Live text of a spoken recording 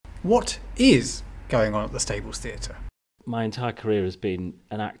What is going on at the Stables Theatre? My entire career has been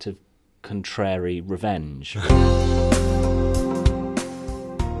an act of contrary revenge.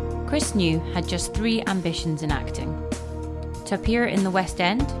 Chris New had just 3 ambitions in acting: to appear in the West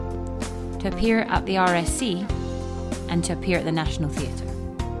End, to appear at the RSC, and to appear at the National Theatre.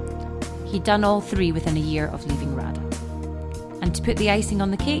 He'd done all 3 within a year of leaving RADA. And to put the icing on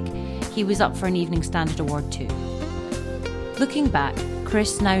the cake, he was up for an Evening Standard Award too. Looking back,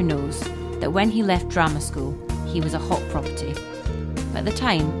 Chris now knows that when he left drama school, he was a hot property. But at the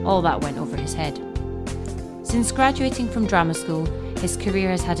time, all that went over his head. Since graduating from drama school, his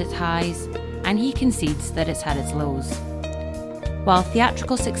career has had its highs, and he concedes that it's had its lows. While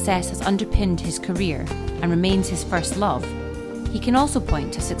theatrical success has underpinned his career and remains his first love, he can also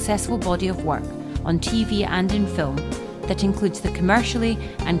point to a successful body of work on TV and in film that includes the commercially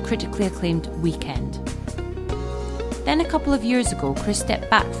and critically acclaimed Weekend. Then a couple of years ago, Chris stepped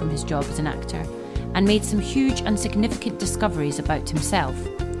back from his job as an actor and made some huge and significant discoveries about himself,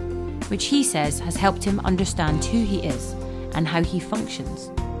 which he says has helped him understand who he is and how he functions.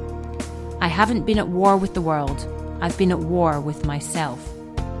 "I haven't been at war with the world, I've been at war with myself,"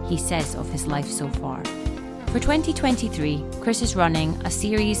 he says of his life so far. For 2023, Chris is running a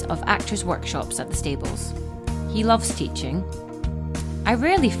series of actors' workshops at the Stables. He loves teaching. "I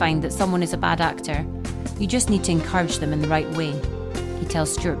rarely find that someone is a bad actor. You just need to encourage them in the right way," he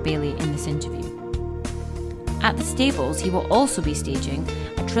tells Stuart Baillie in this interview. At the Stables, he will also be staging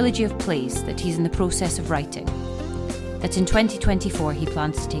a trilogy of plays that he's in the process of writing, that in 2024 he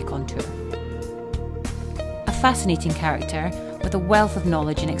plans to take on tour. A fascinating character with a wealth of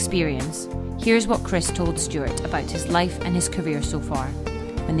knowledge and experience, here's what Chris told Stuart about his life and his career so far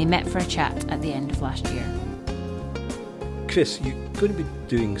when they met for a chat at the end of last year. Chris, you're going to be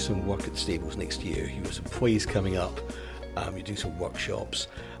doing some work at the Stables next year. You've got some plays coming up, you're doing some workshops.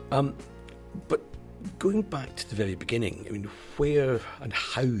 But going back to the very beginning, I mean, where and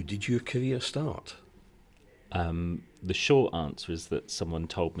how did your career start? The short answer is that someone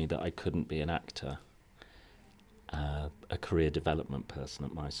told me that I couldn't be an actor, a career development person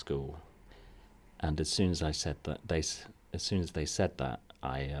at my school. And as soon as I said that,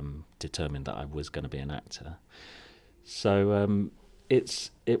 I determined that I was going to be an actor. So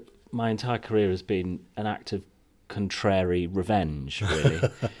my entire career has been an act of contrary revenge, really.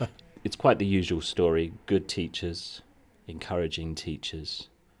 It's quite the usual story. Good teachers, encouraging teachers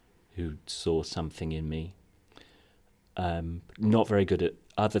who saw something in me. Not very good at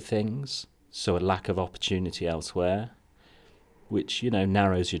other things, so a lack of opportunity elsewhere, which,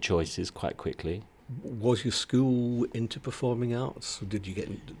 narrows your choices quite quickly. Was your school into performing arts? Or did you get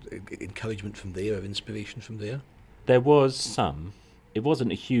encouragement from there or inspiration from there? There was some. It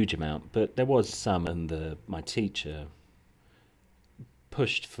wasn't a huge amount, but there was some, and my teacher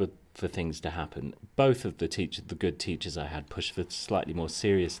pushed for things to happen. Both of the good teachers I had, pushed for slightly more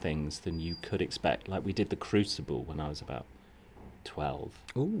serious things than you could expect. Like we did the Crucible when I was about 12.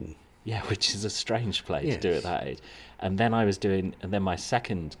 Ooh. Yeah, which is a strange play to do Yes. at that age. And then my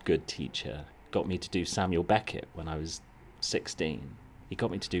second good teacher got me to do Samuel Beckett when I was 16. He got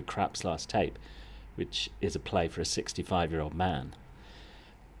me to do Krapp's Last Tape, which is a play for a 65-year-old man.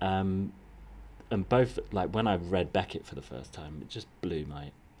 And both, like when I read Beckett for the first time, it just blew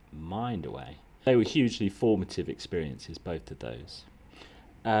my mind away. They were hugely formative experiences, both of those.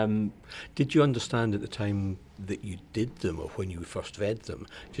 Did you understand at the time that you did them, or when you first read them,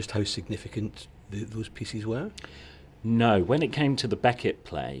 just how significant those pieces were? No, when it came to the Beckett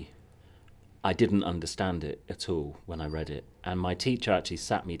play, I didn't understand it at all when I read it. And my teacher actually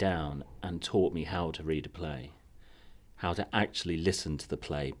sat me down and taught me how to read a play, how to actually listen to the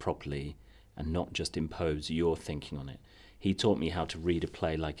play properly and not just impose your thinking on it. He taught me how to read a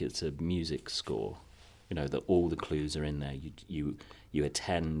play like it's a music score, that all the clues are in there. You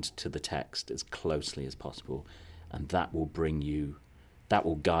attend to the text as closely as possible, and that will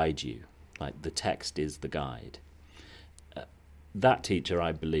guide you. Like the text is the guide. That teacher,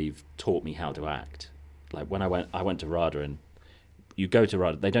 I believe, taught me how to act. Like when I went to RADA, and you go to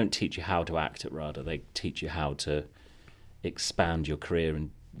RADA, they don't teach you how to act at RADA. They teach you how to expand your career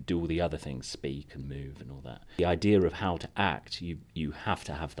and do all the other things, speak and move and all that. The idea of how to act, you have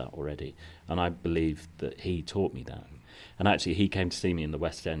to have that already. And I believe that he taught me that. And actually, he came to see me in the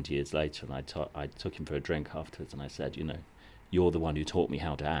West End years later, and I took him for a drink afterwards, and I said, you're the one who taught me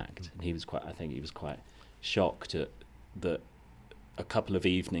how to act. And he was quite shocked at that. A couple of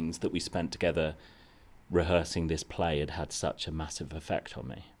evenings that we spent together rehearsing this play had such a massive effect on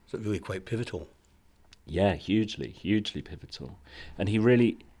me. So really quite pivotal. Yeah, hugely pivotal. And he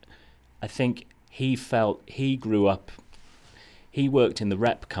really, I think he grew up he worked in the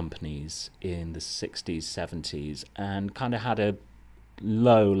rep companies in the 60s, 70s, and kind of had a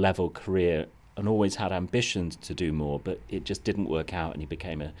low-level career and always had ambitions to do more, but it just didn't work out, and he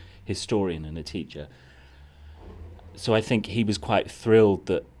became a historian and a teacher. So I think he was quite thrilled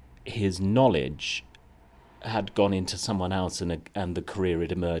that his knowledge had gone into someone else and the career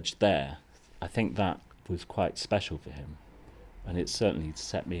had emerged there. I think that was quite special for him, and it certainly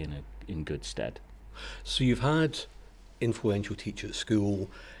set me in good stead. So you've had influential teacher at school,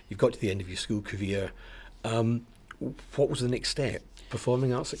 you've got to the end of your school career. What was the next step?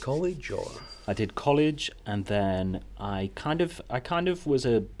 Performing arts at college, or? I did college, and then I kind of was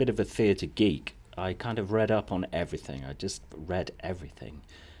a bit of a theatre geek. I kind of read up on everything. I just read everything,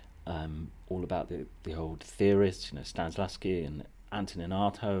 all about the old theorists, Stanislavski and Antonin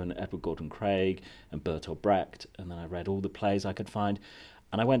Artaud and Edward Gordon Craig and Bertolt Brecht, and then I read all the plays I could find.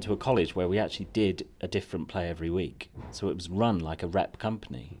 And I went to a college where we actually did a different play every week. So it was run like a rep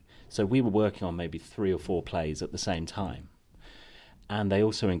company. So we were working on maybe 3 or 4 plays at the same time. And they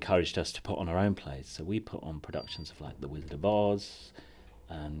also encouraged us to put on our own plays. So we put on productions of like The Wizard of Oz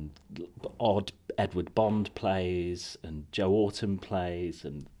and odd Edward Bond plays and Joe Autumn plays,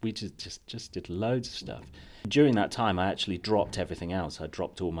 and we just did loads of stuff. During that time, I actually dropped everything else. I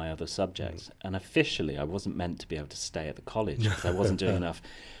dropped all my other subjects, and officially, I wasn't meant to be able to stay at the college because I wasn't doing enough.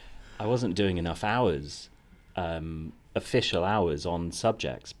 I wasn't doing enough hours, official hours on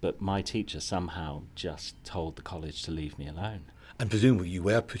subjects. But my teacher somehow just told the college to leave me alone. And presumably, you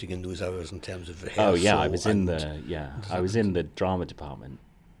were putting in those hours in terms of rehearsal. Oh yeah, I was in the drama department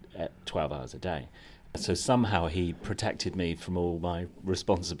at 12 hours a day. So somehow he protected me from all my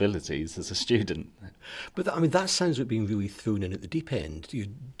responsibilities as a student. But that sounds like being really thrown in at the deep end.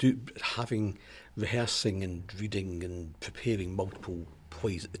 Rehearsing and reading and preparing multiple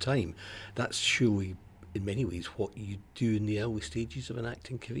plays at the time. That's surely, in many ways, what you do in the early stages of an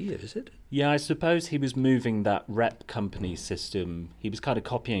acting career, is it? Yeah, I suppose he was moving that rep company system. He was kind of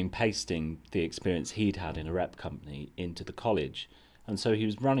copying and pasting the experience he'd had in a rep company into the college. And so he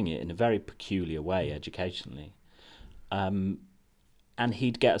was running it in a very peculiar way educationally. And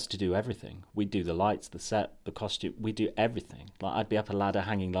he'd get us to do everything. We'd do the lights, the set, the costume. We'd do everything. Like I'd be up a ladder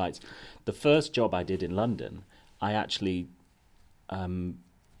hanging lights. The first job I did in London, I actually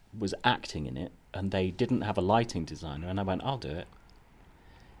was acting in it, and they didn't have a lighting designer. And I went, I'll do it.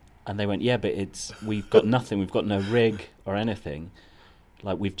 And they went, yeah, but we've got nothing. We've got no rig or anything.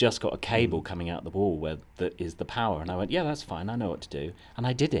 Like, we've just got a cable coming out the wall where that is the power. And I went, yeah, that's fine. I know what to do. And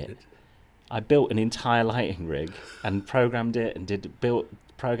I did it. I built an entire lighting rig and programmed it and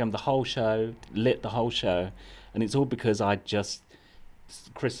programmed the whole show, lit the whole show. And it's all because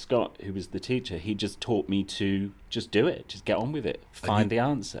Chris Scott, who was the teacher, he just taught me to just do it, just get on with it, find the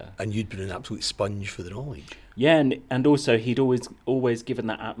answer. And you'd been an absolute sponge for the knowledge. Yeah, and also he'd always given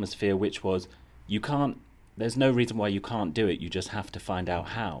that atmosphere, which was, there's no reason why you can't do it, you just have to find out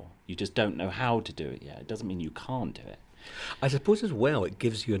how. You just don't know how to do it yet. It doesn't mean you can't do it. I suppose as well it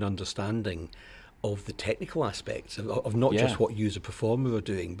gives you an understanding of the technical aspects of not just what you as a performer are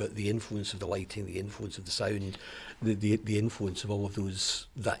doing, but the influence of the lighting, the influence of the sound, the influence of all of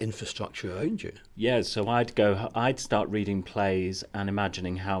that infrastructure around you. Yeah, so I'd start reading plays and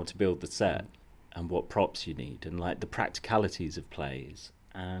imagining how to build the set and what props you need and like the practicalities of plays,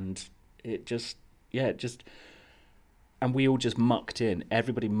 and and we all just mucked in.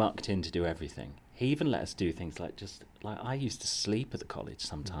 Everybody mucked in to do everything. He even let us do things like I used to sleep at the college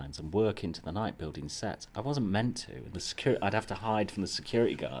sometimes and work into the night building sets. I wasn't meant to. And I'd have to hide from the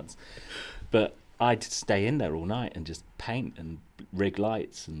security guards, but I'd stay in there all night and just paint and rig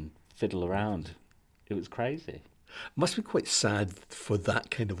lights and fiddle around. It was crazy. Must be quite sad for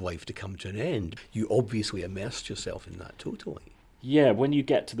that kind of life to come to an end. You obviously immersed yourself in that totally. Yeah, when you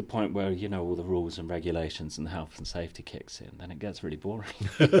get to the point where, all the rules and regulations and health and safety kicks in, then it gets really boring.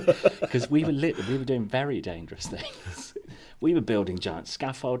 Because we were doing very dangerous things. We were building giant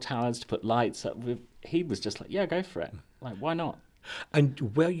scaffold towers to put lights up. He was just like, yeah, go for it. Like, why not?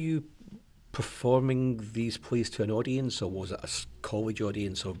 And were you performing these plays to an audience, or was it a college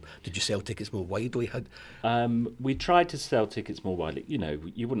audience, or did you sell tickets more widely? We tried to sell tickets more widely.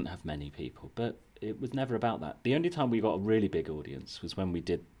 You wouldn't have many people, but it was never about that. The only time we got a really big audience was when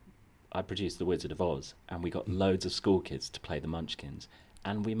I produced The Wizard of Oz, and we got loads of school kids to play the Munchkins,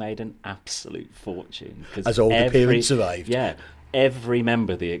 and we made an absolute fortune. As all the parents arrived. Yeah, every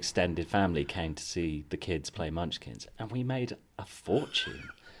member of the extended family came to see the kids play Munchkins, and we made a fortune.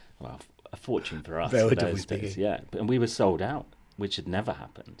 Well, a fortune for us. Relatively those days, speaking. yeah. And we were sold out, which had never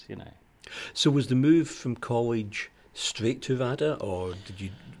happened, So was the move from college straight to RADA, or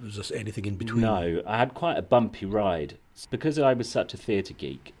was there anything in between? No, I had quite a bumpy ride. Because I was such a theatre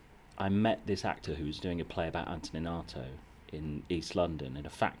geek, I met this actor who was doing a play about Antoninato in East London, in a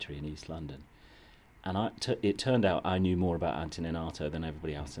factory in East London. And it turned out I knew more about Antoninato than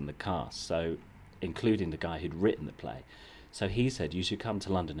everybody else in the cast, so including the guy who'd written the play. So he said, you should come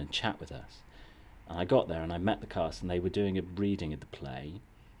to London and chat with us. And I got there and I met the cast, and they were doing a reading of the play.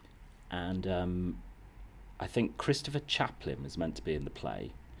 And I think Christopher Chaplin was meant to be in the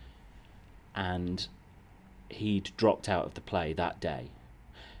play. And he'd dropped out of the play that day.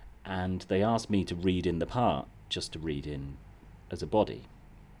 And they asked me to read in the part, just to read in as a body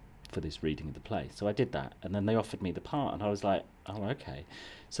for this reading of the play. So I did that, and then they offered me the part, and I was like, oh, okay.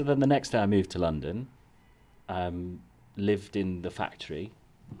 So then the next day I moved to London, lived in the factory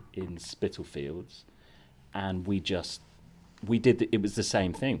in Spitalfields, and it was the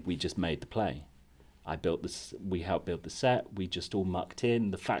same thing. We just made the play. We helped build the set, we just all mucked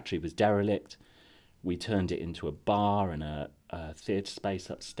in, the factory was derelict, we turned it into a bar and a theatre space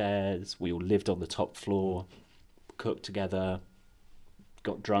upstairs, we all lived on the top floor, cooked together,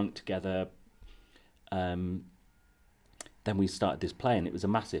 got drunk together. Then we started this play, and it was a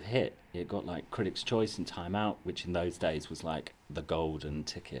massive hit. It got like Critics' Choice and Time Out, which in those days was like the golden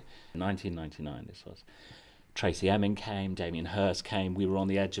ticket. In 1999 this was. Tracy Emin came, Damien Hirst came. We were on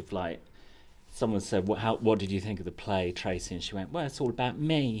the edge of like, someone said, what did you think of the play, Tracy? And she went, well, it's all about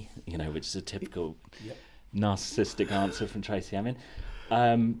me, which is a typical narcissistic answer from Tracy Emin.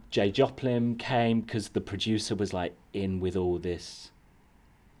 Jay Joplin came because the producer was like in with all this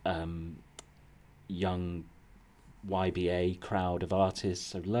young YBA crowd of artists,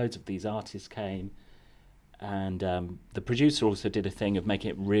 so loads of these artists came, and the producer also did a thing of making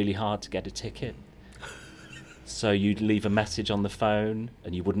it really hard to get a ticket. So you'd leave a message on the phone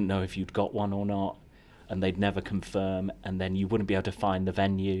and you wouldn't know if you'd got one or not, and they'd never confirm, and then you wouldn't be able to find the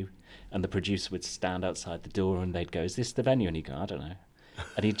venue, and the producer would stand outside the door and they'd go, is this the venue? And he'd go, I don't know.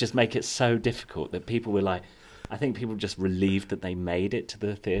 And he'd just make it so difficult that people were like, I think people were just relieved that they made it to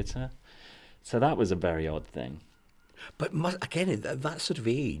the theatre. So that was a very odd thing. But again, at that sort of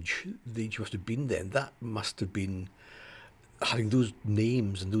age, the age you must have been then, that must have been having those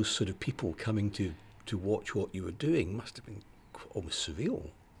names and those sort of people coming to watch what you were doing must have been almost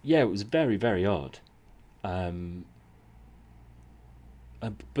surreal. Yeah, it was very, very odd. But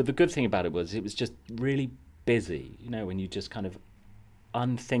the good thing about it was just really busy, when you just kind of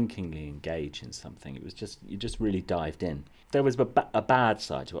unthinkingly engage in something. It was just, you just really dived in. There was a bad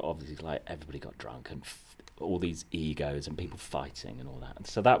side to it, obviously, like everybody got drunk and all these egos and people fighting and all that. And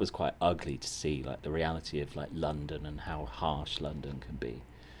so that was quite ugly to see, like the reality of like London and how harsh London can be.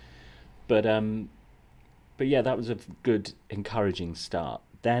 But yeah, that was a good, encouraging start.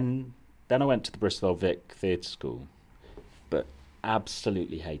 Then I went to the Bristol Vic Theatre School, but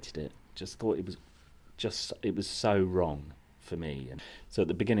absolutely hated it. Just thought it was so wrong for me. And so at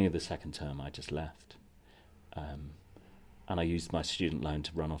the beginning of the second term, I just left. And I used my student loan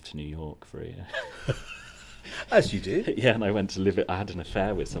to run off to New York for a year. As you do. Yeah, and I went to live it. I had an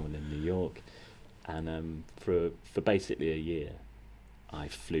affair with someone in New York. And for basically a year, I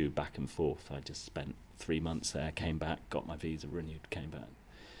flew back and forth. I just spent 3 months there, came back, got my visa renewed, came back,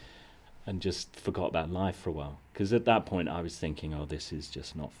 and just forgot about life for a while. Because at that point I was thinking, oh, this is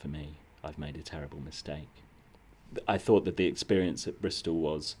just not for me. I've made a terrible mistake. I thought that the experience at Bristol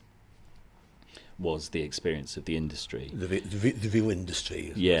was the experience of the industry. The real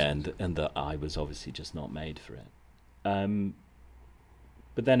industry. Yeah, and that I was obviously just not made for it.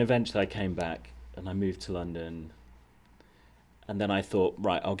 But then eventually I came back and I moved to London, and then I thought,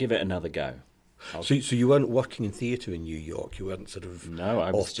 right, I'll give it another go. So you weren't working in theatre in New York? You weren't sort of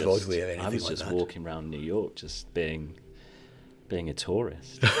off Broadway or anything like that? I was just walking around New York, just being a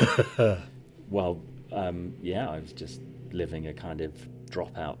tourist. Well, yeah, I was just living a kind of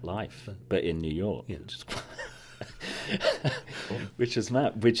dropout life, but in New York, yeah. which is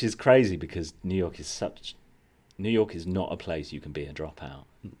mad, which is crazy because New York is not a place you can be a dropout.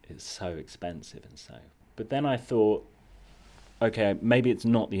 It's so expensive and so. But then I thought, okay, maybe it's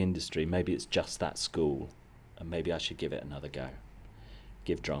not the industry, maybe it's just that school, and maybe I should give it another go.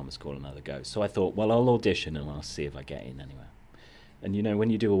 Give drama school another go. So I thought, well, I'll audition and I'll see if I get in anywhere. And when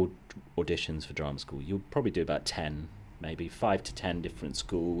you do auditions for drama school, you'll probably do about 10, maybe 5 to 10 different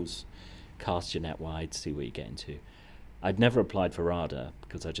schools, cast your net wide, see what you get into. I'd never applied for RADA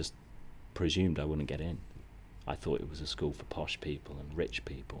because I just presumed I wouldn't get in. I thought it was a school for posh people and rich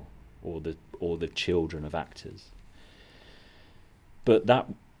people, or the children of actors. But that,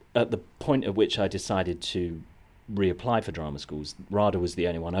 at the point at which I decided to reapply for drama schools, RADA was the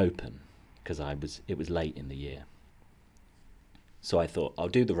only one open because it was late in the year. So I thought, I'll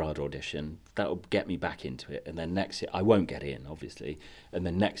do the RADA audition. That'll get me back into it. And then next year, I won't get in, obviously. And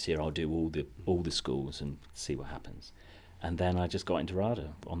then next year, I'll do all the schools and see what happens. And then I just got into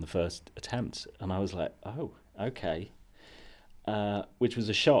RADA on the first attempt. And I was like, oh, okay. Which was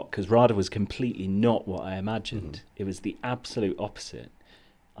a shock, because RADA was completely not what I imagined. It was the absolute opposite.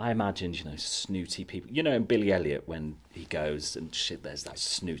 I imagined, snooty people. In Billy Elliot, when he goes and shit, there's that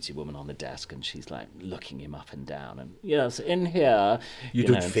snooty woman on the desk and she's like looking him up and down. And yes, in here. You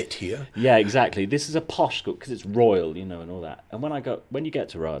don't fit here. Yeah, exactly. This is a posh school because it's royal, and all that. And when you get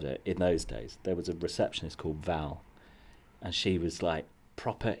to RADA in those days, there was a receptionist called Val. And she was like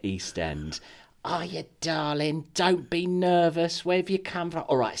proper East End. Oh, you darling, don't be nervous. Where have you come from?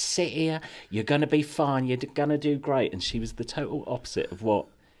 All right, sit here. You're going to be fine. You're going to do great. And she was the total opposite of what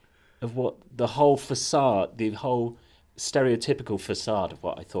the whole facade, the whole stereotypical facade of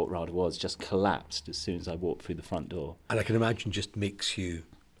what I thought RADA was, just collapsed as soon as I walked through the front door. And I can imagine just makes you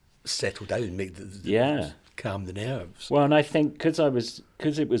settle down, calm the nerves. Well, and I think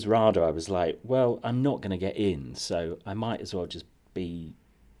because it was RADA, I was like, well, I'm not going to get in, so I might as well just be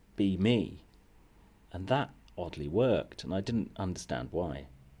me. And that oddly worked, and I didn't understand why.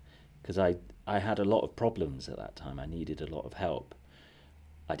 Because I had a lot of problems at that time. I needed a lot of help.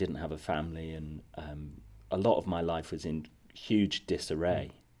 I didn't have a family, and a lot of my life was in huge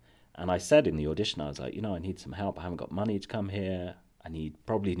disarray. And I said in the audition, I was like, I need some help. I haven't got money to come here. I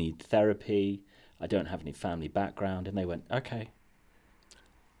probably need therapy. I don't have any family background. And they went, okay.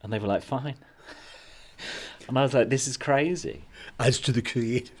 And they were like, fine. And I was like, this is crazy. As to the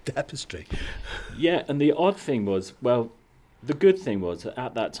creative tapestry. Yeah, and the odd thing was, the good thing was that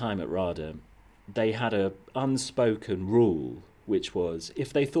at that time at RADA, they had a unspoken rule, which was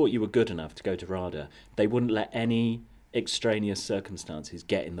if they thought you were good enough to go to RADA, they wouldn't let any extraneous circumstances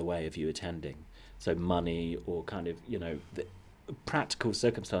get in the way of you attending. So money or kind of, the practical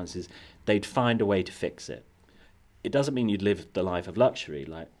circumstances, they'd find a way to fix it. It doesn't mean you'd live the life of luxury.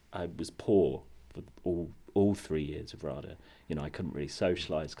 Like, I was poor for all 3 years of RADA. I couldn't really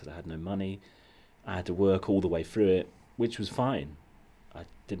socialise because I had no money. I had to work all the way through it, which was fine. I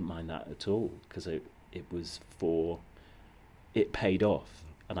didn't mind that at all because it paid off,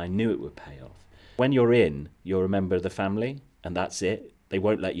 and I knew it would pay off. When you're in, you're a member of the family, and that's it. They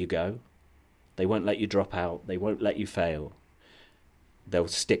won't let you go. They won't let you drop out. They won't let you fail. They'll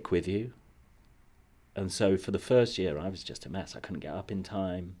stick with you. And so for the first year, I was just a mess. I couldn't get up in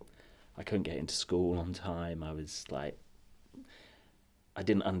time. I couldn't get into school on time. I was like, I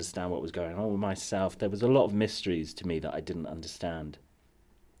didn't understand what was going on with myself. There was a lot of mysteries to me that I didn't understand.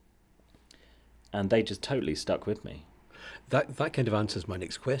 And they just totally stuck with me. That kind of answers my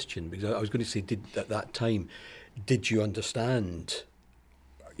next question, because I was going to say, at that time, did you understand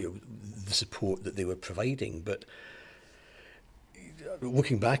the support that they were providing? But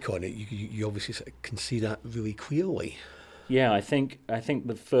looking back on it, you obviously sort of can see that really clearly. Yeah, I think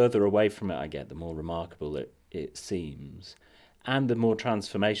the further away from it I get, the more remarkable it seems, and the more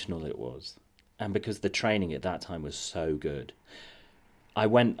transformational it was. And because the training at that time was so good, I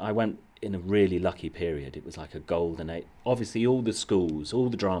went in a really lucky period. It was like a golden age. Obviously, all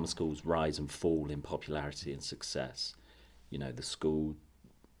the drama schools rise and fall in popularity and success. The school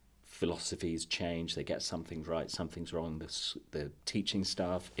philosophies change. They get something right, something's wrong. The teaching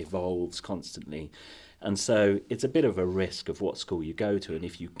staff evolves constantly. And so it's a bit of a risk of what school you go to, and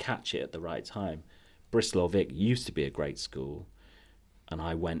if you catch it at the right time. Bristol or Vic used to be a great school, and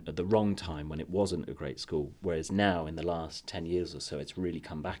I went at the wrong time when it wasn't a great school, whereas now, in the last 10 years or so, it's really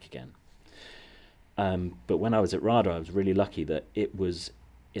come back again. But when I was at RADA, I was really lucky that it was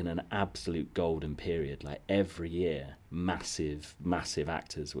in an absolute golden period. Like, every year, massive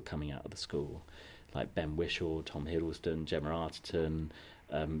actors were coming out of the school, like Ben Whishaw, Tom Hiddleston, Gemma Arterton,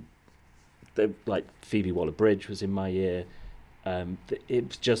 like Phoebe Waller-Bridge was in my year. It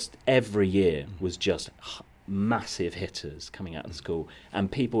was just, every year was just massive hitters coming out of the school,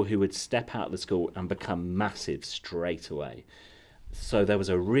 and people who would step out of the school and become massive straight away. So there was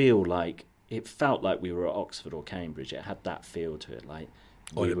a real, like, it felt like we were at Oxford or Cambridge. It had that feel to it, like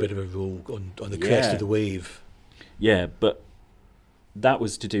a bit of a roll on the crest of the wave. Yeah, but that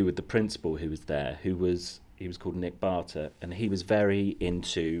was to do with the principal who was there, he was called Nick Barter, and he was very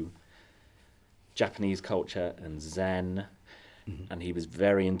into Japanese culture and Zen, and he was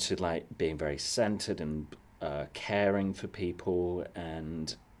very into, like, being very centered and caring for people,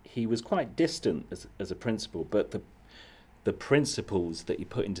 and he was quite distant as a principal, but the principles that he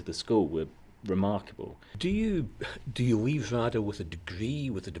put into the school were remarkable. Do you leave RADA with a degree,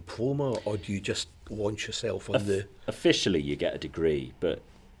 with a diploma, or do you just launch yourself on the... Officially you get a degree, but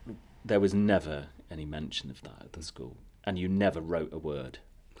there was never any mention of that at the school. and you never wrote a word.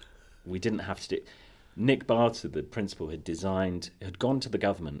 We didn't have to do... Nick Barter, the principal, had gone to the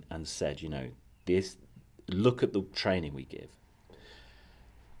government and said, look at the training we give.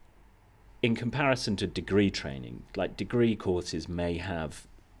 In comparison to degree training, like degree courses may have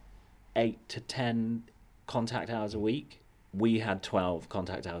 8 to 10 contact hours a week. We had 12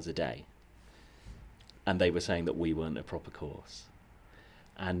 contact hours a day. And they were saying that we weren't a proper course.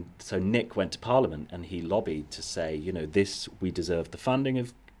 And so Nick went to Parliament and he lobbied to say, we deserve the funding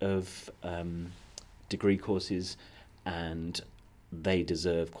of degree courses, and they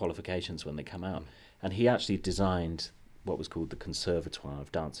deserve qualifications when they come out. And he actually designed what was called the Conservatoire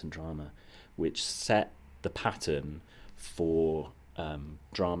of Dance and Drama, which set the pattern for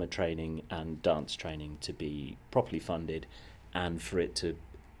drama training and dance training to be properly funded, and for it to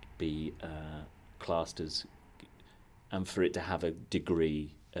be classed as, and for it to have a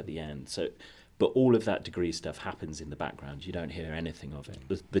degree at the end. So, but all of that degree stuff happens in the background. You don't hear anything of it.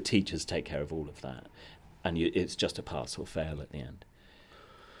 The teachers take care of all of that, and it's just a pass or fail at the end.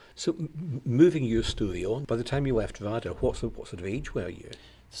 So, moving your story on, by the time you left RADA, what sort of age were you?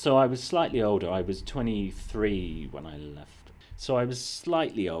 So I was slightly older. I was 23 when I left. So I was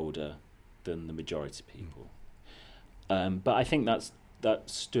slightly older than the majority of people. But I think that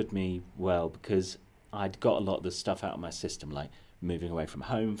stood me well, because I'd got a lot of the stuff out of my system, like moving away from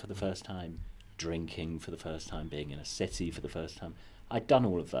home for the first time, drinking for the first time, being in a city for the first time. I'd done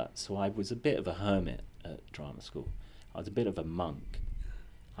all of that, so I was a bit of a hermit at drama school. I was a bit of a monk.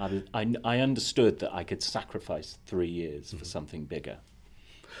 I understood that I could sacrifice 3 years for something bigger.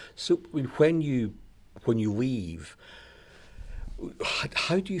 So when you leave,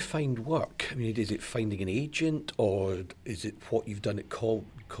 how do you find work? I mean, is it finding an agent, or is it what you've done at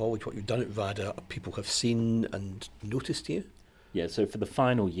college, what you've done at RADA, people have seen and noticed you? Yeah, so for the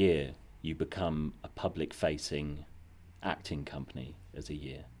final year, you become a public-facing acting company as a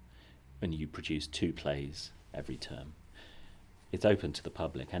year, and you produce 2 plays every term. It's open to the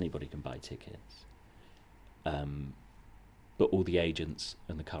public, anybody can buy tickets. But all the agents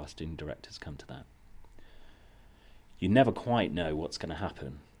and the casting directors come to that. You never quite know what's going to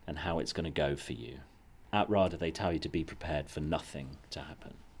happen and how it's going to go for you. At RADA, they tell you to be prepared for nothing to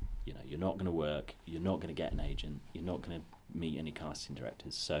happen. You're not going to work, you're not going to get an agent, you're not going to meet any casting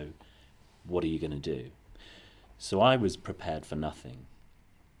directors, so what are you going to do? So I was prepared for nothing.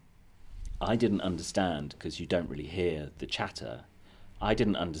 I didn't understand, because you don't really hear the chatter, I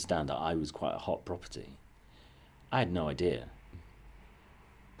didn't understand that I was quite a hot property. I had no idea.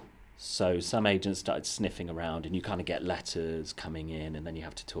 So some agents started sniffing around, and you kind of get letters coming in, and then you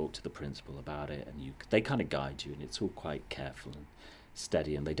have to talk to the principal about it, and they kind of guide you, and it's all quite careful and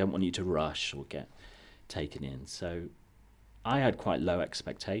steady, and they don't want you to rush or get taken in. So I had quite low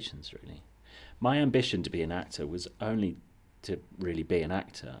expectations, really. My ambition to be an actor was only to really be an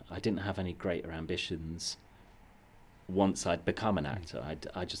actor. I didn't have any greater ambitions once I'd become an actor.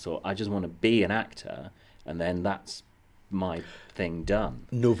 I just thought, I just want to be an actor, and then that's my thing done.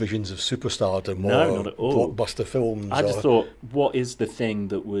 No visions of superstardom no, not at all. Blockbuster films. I just thought, what is the thing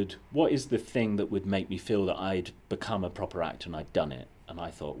that would make me feel that I'd become a proper actor and I'd done it? And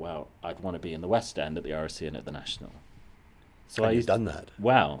I thought, well, I'd want to be in the West End, at the RSC, and at the National. So you've done that?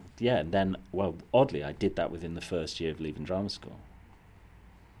 Well, yeah, and then, oddly, I did that within the first year of leaving drama school.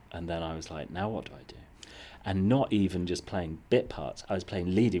 And then I was like, now what do I do? And not even just playing bit parts, I was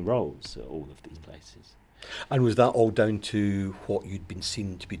playing leading roles at all of these places. And was that all down to what you'd been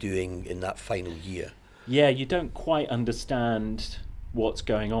seen to be doing in that final year? Yeah, you don't quite understand what's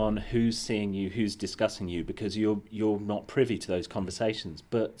going on, who's seeing you, who's discussing you, because you're not privy to those conversations.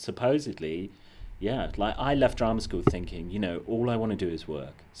 But supposedly, yeah, like I left drama school thinking, all I want to do is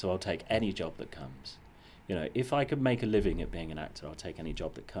work, so I'll take any job that comes. If I could make a living at being an actor, I'll take any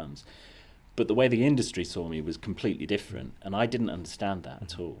job that comes. But the way the industry saw me was completely different, and I didn't understand that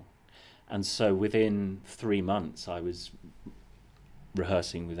at all. And so within 3 months, I was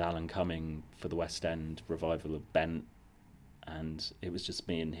rehearsing with Alan Cumming for the West End revival of Bent, and it was just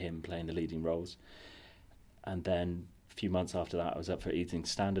me and him playing the leading roles. And then a few months after that, I was up for Evening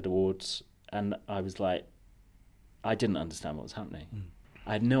Standard Awards, and I was like, I didn't understand what was happening.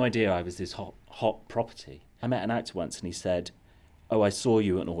 I had no idea I was this hot property. I met an actor once, and he said, I saw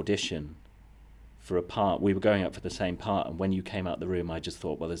you at an audition for a part. We were going up for the same part, and when you came out the room, I just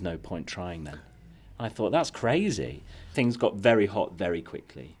thought, well, there's no point trying then. I thought, that's crazy. Things got very hot very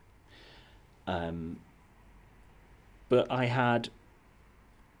quickly. But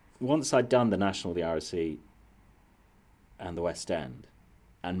once I'd done the National, the RSC, and the West End,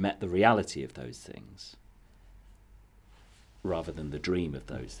 and met the reality of those things, rather than the dream of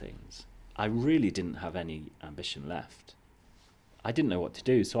those things, I really didn't have any ambition left. I didn't know what to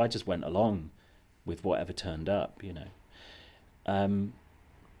do, so I just went along with whatever turned up, you know. And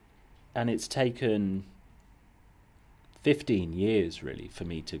it's taken 15 years, really, for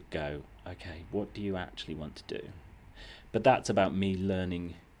me to go, okay, what do you actually want to do? But that's about me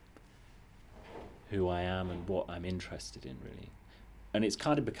learning who I am and what I'm interested in, really. And it's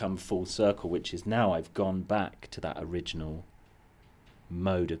kind of become full circle, which is now I've gone back to that original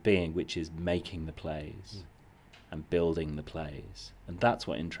mode of being, which is making the plays and building the plays. And that's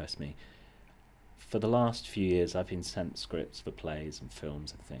what interests me. For the last few years, I've been sent scripts for plays and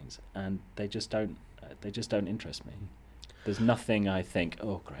films and things, and they just don't interest me. There's nothing I think,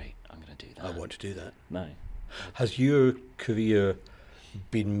 oh, great, I'm going to do that. I want to do that. No. Has your career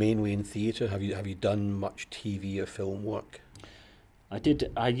been mainly in theatre? Have you done much TV or film work?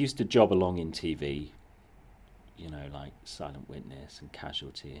 I used to job along in TV, you know, like Silent Witness and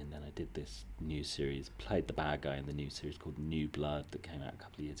Casualty, and then I did this new series, played the bad guy in the new series called New Blood that came out a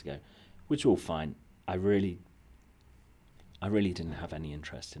couple of years ago, which were all fine. I really didn't have any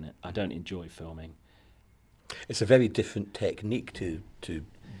interest in it. I don't enjoy filming. It's a very different technique to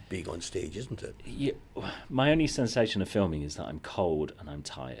being on stage, isn't it? Yeah, my only sensation of filming is that I'm cold and I'm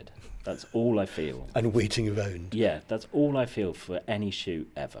tired. That's all I feel. And waiting around. Yeah, that's all I feel for any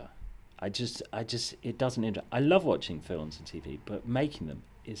shoot ever. I just, it doesn't interest. I love watching films and TV, but making them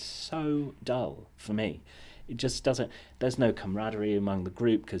is so dull for me. It just doesn't. There's no camaraderie among the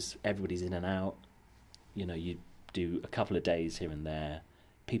group because everybody's in and out. You know, you do a couple of days here and there.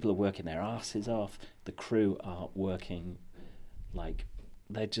 People are working their asses off. The crew are working like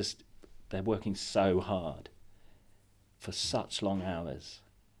they're working so hard for such long hours.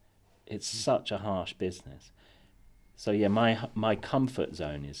 It's such a harsh business. So yeah, my comfort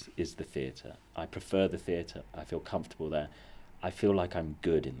zone is the theatre. I prefer the theatre. I feel comfortable there. I feel like I'm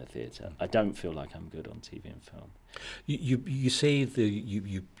good in the theatre. I don't feel like I'm good on TV and film. You say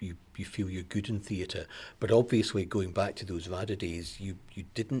you feel you're good in theatre, but obviously going back to those RADA days, you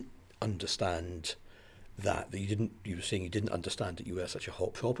didn't understand that you were saying you didn't understand that you were such a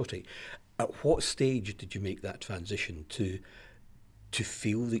hot property. At what stage did you make that transition to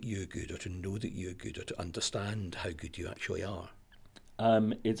feel that you're good, or to know that you're good, or to understand how good you actually are?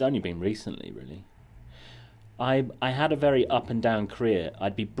 It's only been recently, really. I had a very up and down career.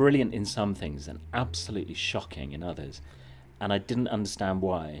 I'd be brilliant in some things and absolutely shocking in others, and I didn't understand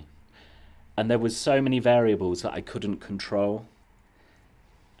why. And there was so many variables that I couldn't control,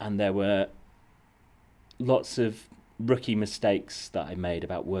 and there were lots of rookie mistakes that I made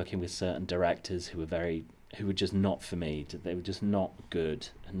about working with certain directors who were just not for me. They were just not good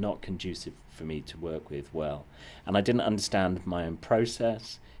and not conducive for me to work with well. And I didn't understand my own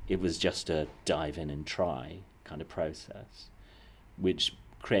process. It was just a dive in and try kind of process, which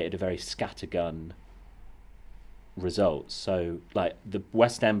created a very scattergun result. So like the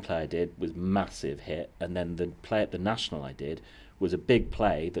West End play I did was massive hit, and then the play at the National I did was a big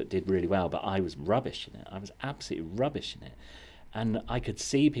play that did really well, but I was rubbish in it. I was absolutely rubbish in it. And I could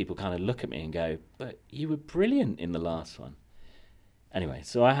see people kind of look at me and go, but you were brilliant in the last one. Anyway,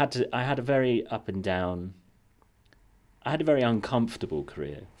 so I had a very up and down, I had a very uncomfortable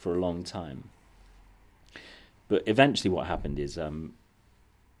career for a long time. But eventually what happened is,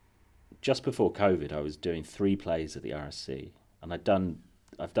 just before COVID, I was doing 3 plays at the RSC. And I've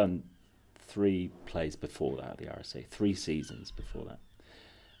done 3 plays before that at the RSC, 3 seasons before that.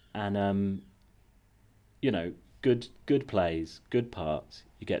 And, you know, good plays, good parts.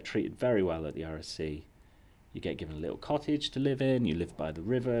 You get treated very well at the RSC. You get given a little cottage to live in. You live by the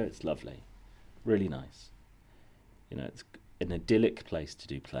river. It's lovely, really nice. You know, it's an idyllic place to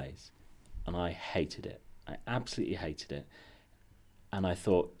do plays, and I hated it. I absolutely hated it. And I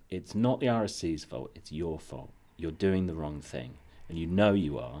thought, it's not the RSC's fault. It's your fault. You're doing the wrong thing, and you know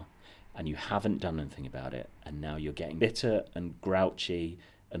you are, and you haven't done anything about it. And now you're getting bitter and grouchy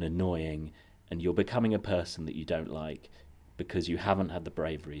and annoying. And you're becoming a person that you don't like because you haven't had the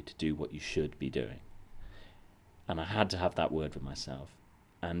bravery to do what you should be doing. And I had to have that word with myself.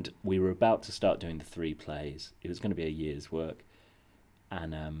 And we were about to start doing the 3 plays. It was going to be a year's work.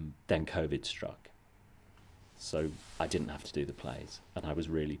 And then COVID struck. So I didn't have to do the plays. And I was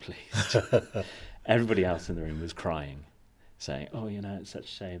really pleased. Everybody else in the room was crying, saying, oh, you know, it's such a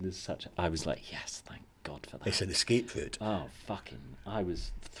shame. I was like, yes, thank God for that. It's an escape route. Oh, I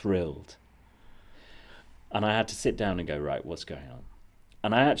was thrilled. And I had to sit down and go, right, what's going on?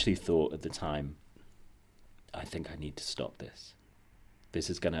 And I actually thought at the time, I think I need to stop this.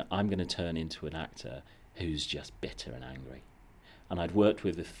 I'm going to turn into an actor who's just bitter and angry. And I'd worked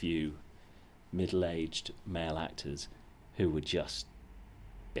with a few middle-aged male actors who were just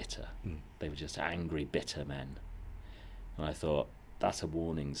bitter. They were just angry, bitter men. And I thought, that's a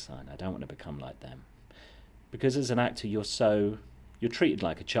warning sign. I don't want to become like them. Because as an actor, you're treated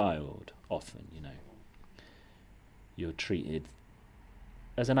like a child often, you know. You're treated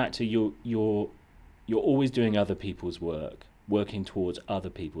as an actor, you're always doing other people's work, working towards other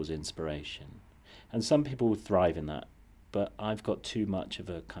people's inspiration. And some people thrive in that, but I've got too much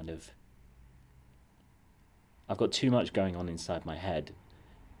going on inside my head,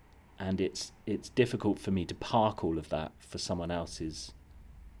 and it's difficult for me to park all of that for someone else's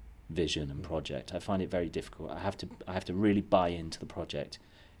vision and project. I find it very difficult. I have to really buy into the project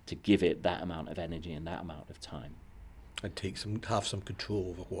to give it that amount of energy and that amount of time. And have some control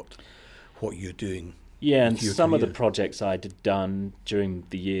over what you're doing. Yeah, and some of the projects I'd done during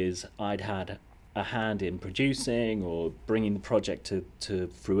the years, I'd had a hand in producing or bringing the project to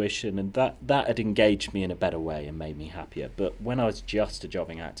fruition, and that had engaged me in a better way and made me happier. But when I was just a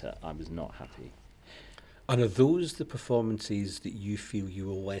jobbing actor, I was not happy. And are those the performances that you feel you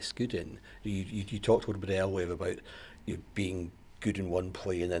were less good in? You talked a little bit earlier about being good in one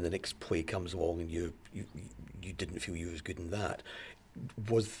play and then the next play comes along and you didn't feel you was good in that.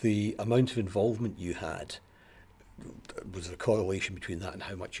 Was the amount of involvement you had, was there a correlation between that and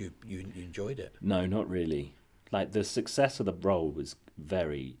how much you enjoyed it? No, not really. Like, the success of the role was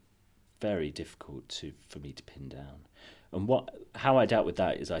very, very difficult for me to pin down. And how I dealt with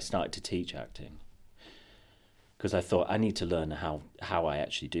that is I started to teach acting, because I thought I need to learn how I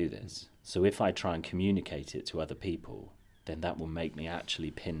actually do this. So if I try and communicate it to other people, then that will make me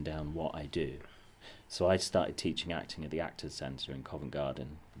actually pin down what I do. So I started teaching acting at the Actors Centre in Covent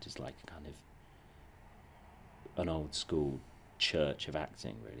Garden, which is like kind of an old school church of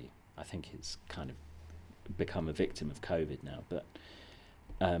acting, really. I think it's kind of become a victim of COVID now, but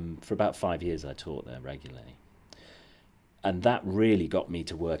for about 5 years I taught there regularly. And that really got me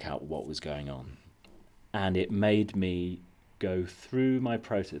to work out what was going on. And it made me go through my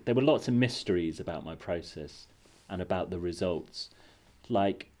process. There were lots of mysteries about my process and about the results.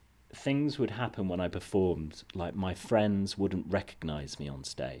 Like, things would happen when I performed, like my friends wouldn't recognise me on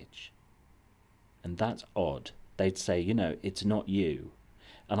stage. And that's odd. They'd say, it's not you.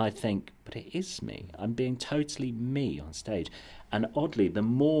 And I think, but it is me. I'm being totally me on stage. And oddly, the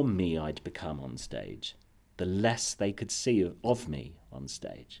more me I'd become on stage, the less they could see of me on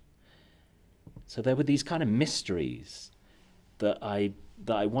stage. So there were these kind of mysteries that I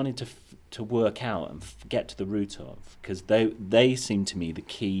wanted to work out and get to the root of, because they seemed to me the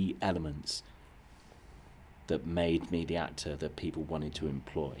key elements that made me the actor that people wanted to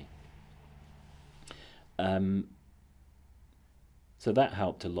employ. So that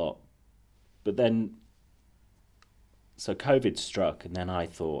helped a lot. But then, so COVID struck, and then I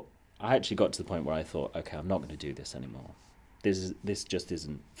actually got to the point where I thought, okay, I'm not going to do this anymore. This just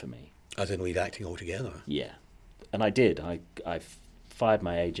isn't for me. As in leave acting altogether? Yeah. And I did. I fired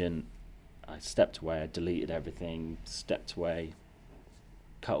my agent. I stepped away. I deleted everything, stepped away,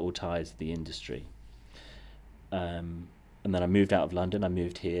 cut all ties with the industry. And then I moved out of London. I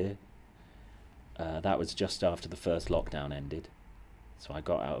moved here. That was just after the first lockdown ended. So I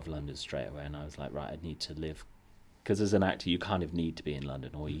got out of London straight away, and I was like, right, I need to live. Because as an actor, you kind of need to be in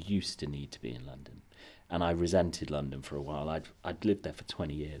London, or you used to need to be in London. And I resented London for a while. I'd lived there for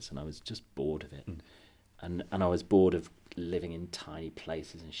 20 years, and I was just bored of it. And I was bored of living in tiny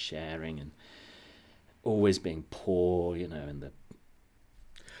places and sharing and always being poor, and the...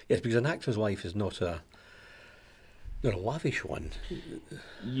 Yes, because an actor's life is not a lavish one.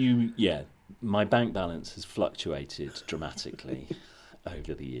 My bank balance has fluctuated dramatically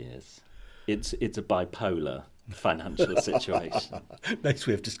over the years. It's a bipolar financial situation. Nice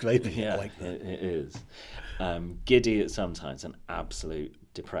way of describing it. Yeah, I like that. It is. Giddy at some times, and absolute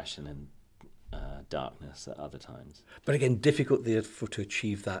depression and darkness at other times. But again, difficult there to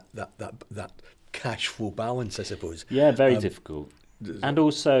achieve that cash flow balance, I suppose. Yeah, very difficult. And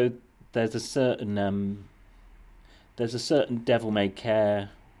also, there's a certain devil-may-care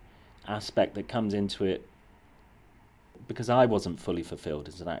aspect that comes into it, because I wasn't fully fulfilled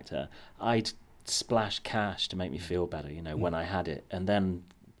as an actor. I'd splash cash to make me feel better, when I had it, and then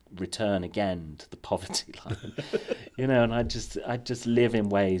return again to the poverty line, and I just live in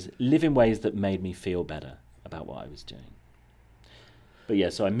ways that made me feel better about what I was doing. But yeah,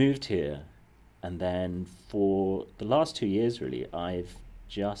 so I moved here, and then for the last 2 years, really, I've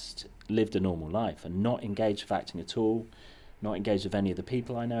just lived a normal life and not engaged with acting at all, not engaged with any of the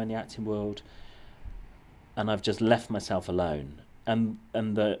people I know in the acting world, and I've just left myself alone. And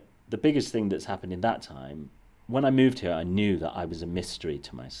the biggest thing that's happened in that time, when I moved here, I knew that I was a mystery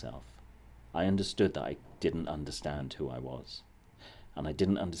to myself. I understood that I didn't understand who I was. and I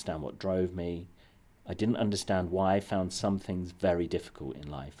didn't understand what drove me. I didn't understand why I found some things very difficult in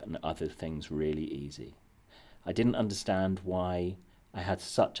life and other things really easy. I didn't understand why I had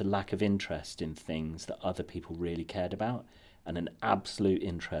such a lack of interest in things that other people really cared about and an absolute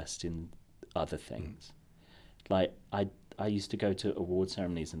interest in other things. Like, I used to go to award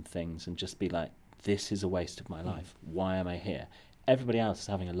ceremonies and things and just be like, this is a waste of my life. Why am I here? Everybody else is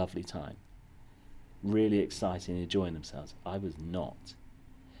having a lovely time, really exciting and enjoying themselves. I was not.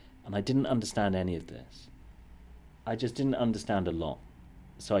 And I didn't understand any of this. I just didn't understand a lot.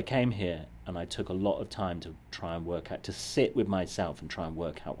 So I came here and I took a lot of time to try and work out, to sit with myself and try and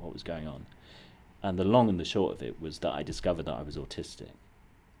work out what was going on. And the long and the short of it was that I discovered that I was autistic.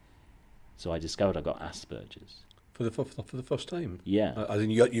 So I discovered I got Asperger's. For the first time? Yeah. As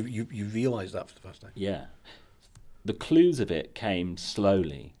in you realised that for the first time? Yeah. The clues of it came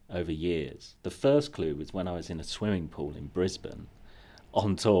slowly over years. The first clue was when I was in a swimming pool in Brisbane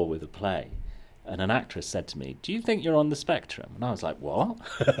on tour with a play. And an actress said to me, "Do you think you're on the spectrum?" And I was like, "What?"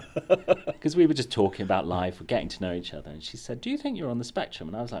 Because we were just talking about life, we're getting to know each other. And she said, "Do you think you're on the spectrum?"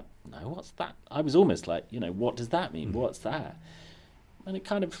 And I was like, "No, what's that?" I was almost like, what does that mean? What's that? And it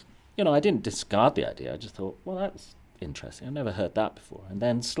kind of, I didn't discard the idea. I just thought, well, that's interesting. I've never heard that before. And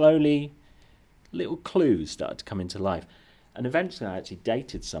then slowly, little clues started to come into life. And eventually I actually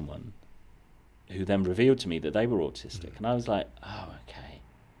dated someone who then revealed to me that they were autistic. And I was like, oh, okay.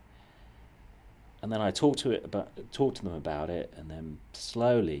 And then I talked to them about it, and then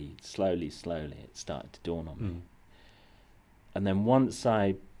slowly, it started to dawn on me. And then once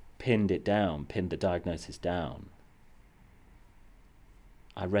I pinned the diagnosis down,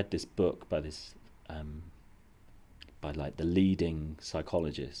 I read this book by the leading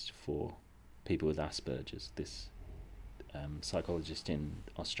psychologist for people with Asperger's, this psychologist in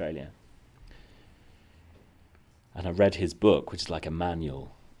Australia. And I read his book, which is like a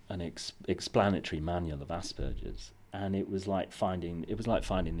manual, an explanatory manual of Asperger's, and it was like finding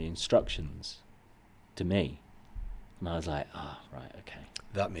the instructions to me. And I was like, right, okay.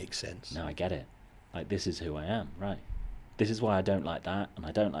 That makes sense. Now I get it. Like, this is who I am, right? This is why I don't like that, and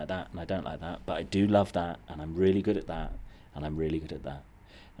I don't like that, and I don't like that, but I do love that, and I'm really good at that, and I'm really good at that.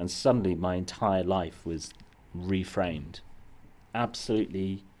 And suddenly my entire life was reframed.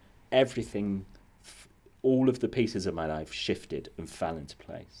 Absolutely everything, all of the pieces of my life shifted and fell into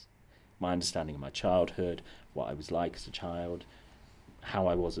place. My understanding of my childhood, what I was like as a child, how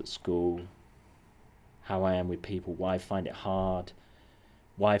I was at school, how I am with people, why I find it hard,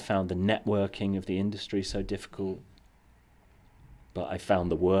 why I found the networking of the industry so difficult. But I found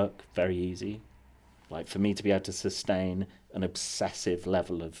the work very easy. Like, for me to be able to sustain an obsessive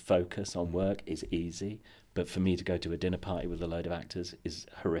level of focus on work is easy. But for me to go to a dinner party with a load of actors is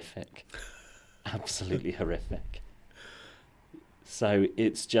horrific. Absolutely horrific. So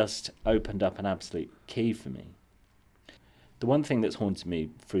it's just opened up an absolute key for me. The one thing that's haunted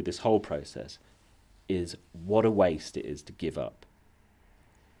me through this whole process is what a waste it is to give up.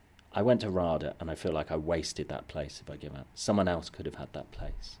 I went to RADA and I feel like I wasted that place if I give up. Someone else could have had that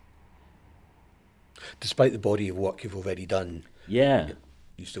place. Despite the body of work you've already done, yeah,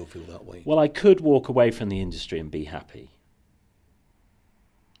 you still feel that way. Well, I could walk away from the industry and be happy.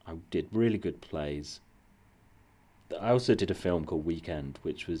 I did really good plays. I also did a film called Weekend,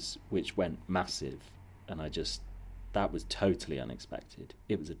 which went massive, and that was totally unexpected.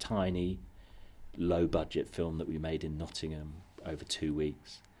 It was a tiny, low-budget film that we made in Nottingham over 2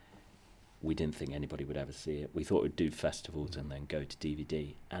 weeks. We didn't think anybody would ever see it. We thought it would do festivals and then go to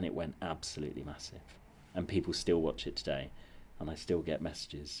DVD, and it went absolutely massive. And people still watch it today, and I still get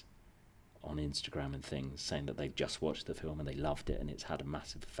messages on Instagram and things saying that they've just watched the film and they loved it and it's had a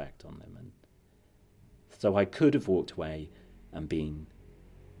massive effect on them. And so I could have walked away and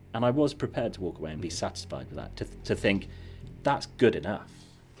I was prepared to walk away and be satisfied with that, to think, that's good enough.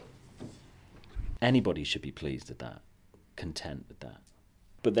 Anybody should be pleased with that, content with that.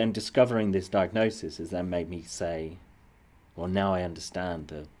 But then discovering this diagnosis has then made me say, well, now I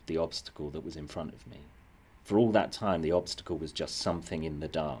understand the obstacle that was in front of me. For all that time, the obstacle was just something in the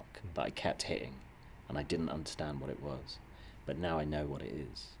dark that I kept hitting, and I didn't understand what it was. But now I know what it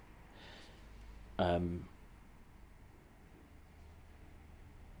is. And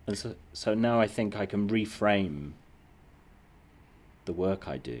so now I think I can reframe the work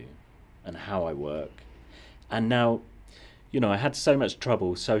I do and how I work. And now, I had so much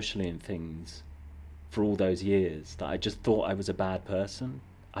trouble socially and things for all those years that I just thought I was a bad person.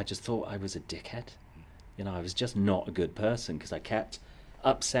 I just thought I was a dickhead. I was just not a good person because I kept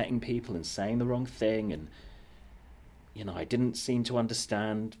upsetting people and saying the wrong thing and I didn't seem to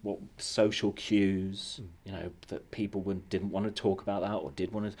understand what social cues, that people didn't want to talk about that, or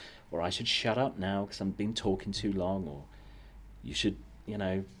did want to, or I should shut up now because I've been talking too long, or you should,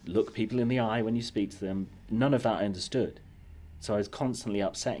 look people in the eye when you speak to them. None of that I understood. So I was constantly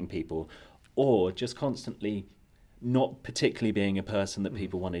upsetting people, or just constantly not particularly being a person that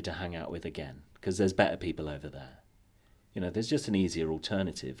people wanted to hang out with again, because there's better people over there. There's just an easier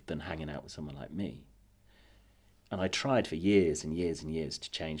alternative than hanging out with someone like me. And I tried for years and years and years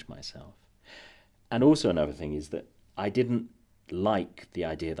to change myself. And also another thing is that I didn't like the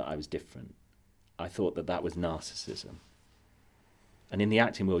idea that I was different. I thought that was narcissism. And in the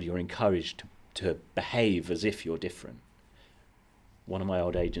acting world, you're encouraged to behave as if you're different. One of my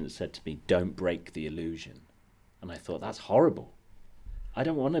old agents said to me, "Don't break the illusion." And I thought, that's horrible. I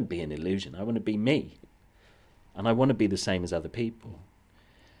don't want to be an illusion. I want to be me. And I want to be the same as other people.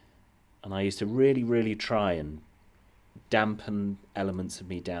 And I used to really, really try and dampen elements of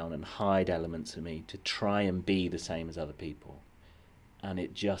me down and hide elements of me to try and be the same as other people. And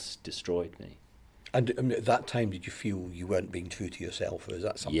it just destroyed me. And at that time, did you feel you weren't being true to yourself, or is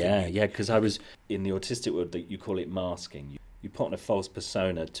that something? Yeah, because I was in the autistic world, that you call it masking. You put on a false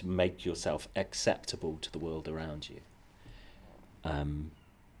persona to make yourself acceptable to the world around you. And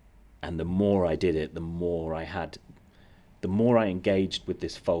the more I did it, the more I engaged with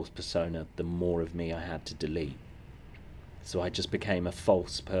this false persona, the more of me I had to delete. So I just became a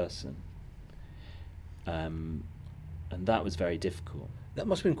false person. And that was very difficult. That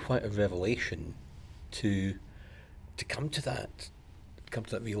must have been quite a revelation to come to that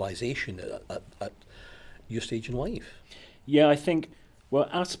realisation at your stage in life. Yeah, I think,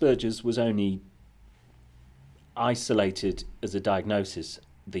 Asperger's was only isolated as a diagnosis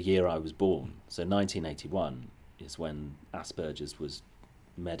the year I was born. So 1981 is when Asperger's was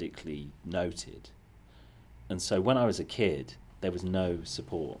medically noted. And so when I was a kid, there was no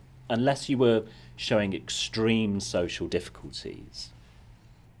support. Unless you were showing extreme social difficulties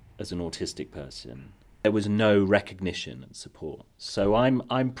as an autistic person, there was no recognition and support. So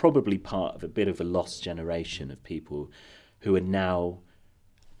I'm probably part of a bit of a lost generation of people who are now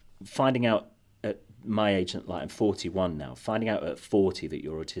finding out at my age, like I'm 41 now, finding out at 40 that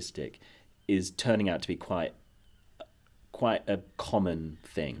you're autistic is turning out to be quite a common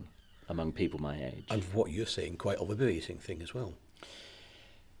thing among people my age. And what you're saying, quite a liberating thing as well.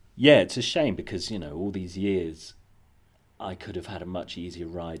 Yeah, it's a shame because, all these years I could have had a much easier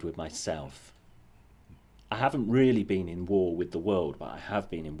ride with myself. I haven't really been in war with the world, but I have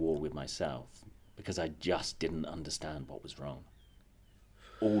been in war with myself because I just didn't understand what was wrong.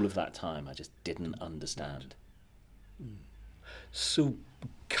 All of that time, I just didn't understand. So,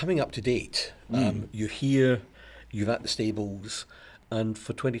 coming up to date, you're here, you're at the stables, and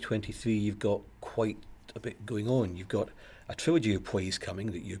for 2023, you've got quite a bit going on. You've got a trilogy of plays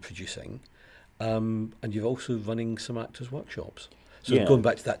coming that you're producing, and you're also running some actors' workshops. So, going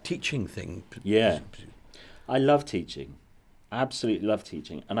back to that teaching thing. Yeah. I love teaching. Absolutely love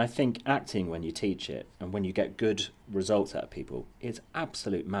teaching. And I think acting, when you teach it and when you get good results out of people, is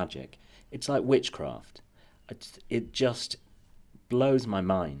absolute magic. It's like witchcraft. It just blows my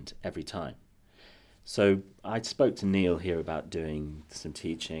mind every time. So I spoke to Neil here about doing some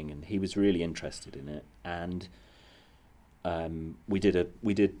teaching, and he was really interested in it. And we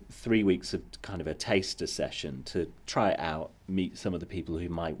did 3 weeks of kind of a taster session to try it out, meet some of the people who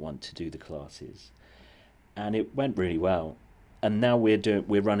might want to do the classes. And it went really well. And now we're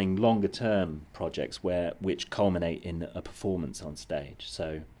running longer term projects which culminate in a performance on stage.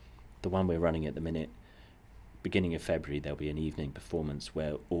 So the one we're running at the minute, beginning of February, there'll be an evening performance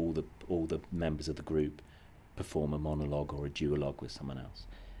where all the members of the group perform a monologue or a duologue with someone else.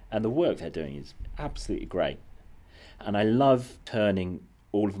 And the work they're doing is absolutely great. And I love turning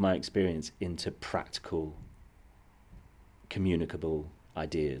all of my experience into practical, communicable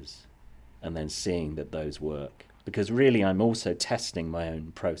ideas and then seeing that those work. Because really, I'm also testing my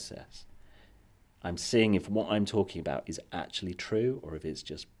own process. I'm seeing if what I'm talking about is actually true or if it's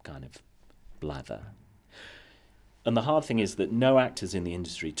just kind of blather. And the hard thing is that no actors in the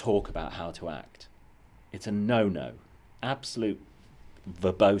industry talk about how to act. It's a no-no. Absolute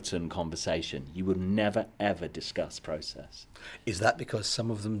verboten conversation. You would never, ever discuss process. Is that because some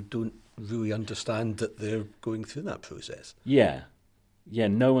of them don't really understand that they're going through that process? Yeah. Yeah,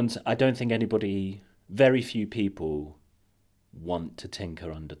 I don't think anybody... Very few people want to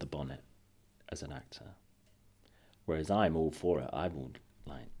tinker under the bonnet as an actor, whereas I'm all for it.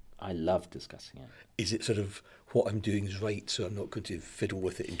 I love discussing it. Is it sort of what I'm doing is right, so I'm not going to fiddle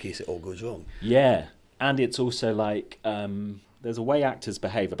with it in case it all goes wrong? Yeah, and it's also like there's a way actors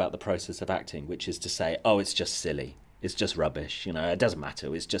behave about the process of acting, which is to say, "Oh, it's just silly. It's just rubbish, you know, it doesn't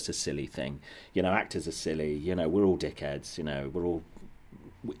matter, it's just a silly thing. You know, actors are silly, you know, we're all dickheads, you know, we're all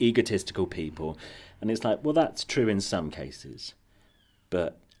egotistical people. And it's like, well, that's true in some cases.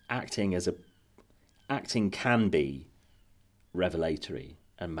 But acting can be revelatory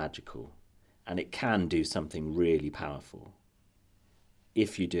and magical, and it can do something really powerful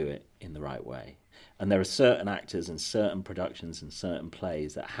if you do it in the right way. And there are certain actors and certain productions and certain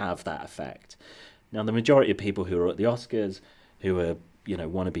plays that have that effect. Now, the majority of people who are at the Oscars, who are, you know,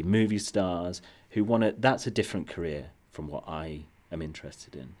 want to be movie stars, that's a different career from what I am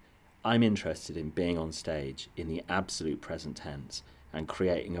interested in. I'm interested in being on stage in the absolute present tense and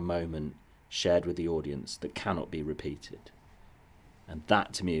creating a moment shared with the audience that cannot be repeated. And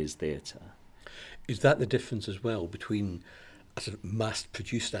that, to me, is theatre. Is that the difference as well between a sort of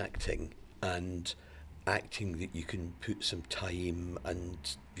mass-produced acting and acting that you can put some time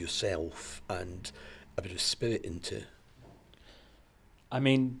and yourself and a bit of spirit into? I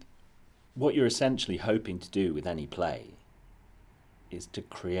mean, what you're essentially hoping to do with any play is to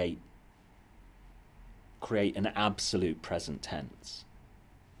create an absolute present tense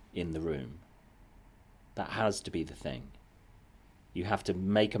in the room. That has to be the thing. You have to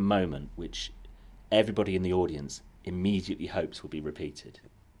make a moment which everybody in the audience immediately hopes will be repeated,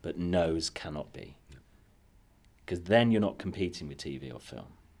 but knows cannot be. Because then you're not competing with TV or film.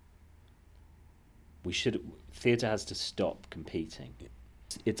 Theatre has to stop competing.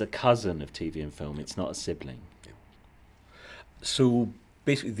 It's a cousin of TV and film, it's not a sibling. So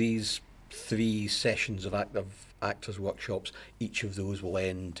basically these 3 sessions of actors' workshops, each of those will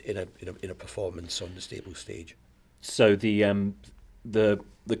end in a performance on the Stable stage. So the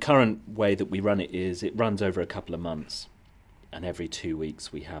current way that we run it is it runs over a couple of months, and every 2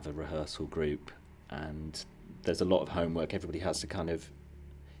 weeks we have a rehearsal group, and there's a lot of homework. Everybody has to kind of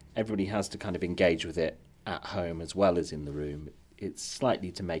engage with it at home as well as in the room. It's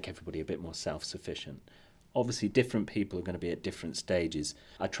slightly to make everybody a bit more self-sufficient. Obviously, different people are going to be at different stages.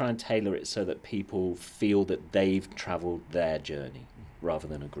 I try and tailor it so that people feel that they've travelled their journey rather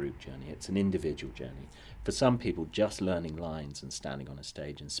than a group journey. It's an individual journey. For some people, just learning lines and standing on a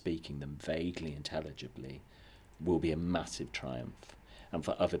stage and speaking them vaguely intelligibly will be a massive triumph. And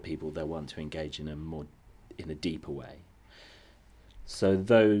for other people, they'll want to engage in a deeper way. So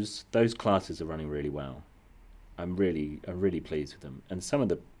those classes are running really well. I'm really pleased with them. And some of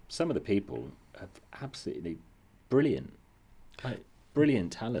the people are absolutely brilliant, like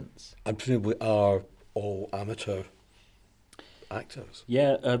brilliant talents. And presumably are all amateur actors.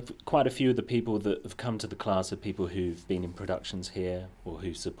 Yeah, quite a few of the people that have come to the class are people who've been in productions here or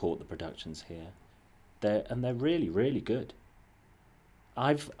who support the productions here. They're really, really good.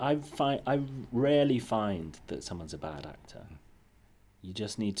 I rarely find that someone's a bad actor. You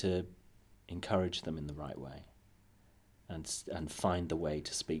just need to encourage them in the right way and find the way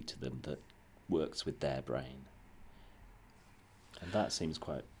to speak to them that works with their brain. And I seem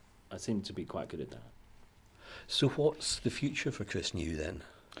to be quite good at that. So what's the future for Chris New then?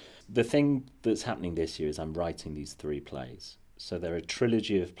 The thing that's happening this year is I'm writing these 3 plays. So they're a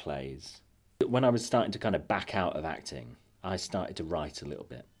trilogy of plays. When I was starting to kind of back out of acting, I started to write a little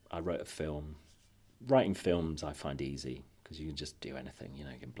bit. I wrote a film. Writing films I find easy because you can just do anything, you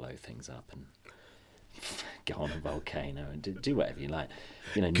know, you can blow things up and go on a volcano and do whatever you like.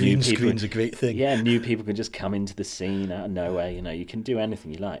 You know, Green screen's a great thing. Yeah, new people can just come into the scene out of nowhere. You know, you can do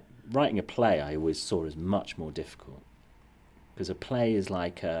anything you like. Writing a play I always saw as much more difficult because a play is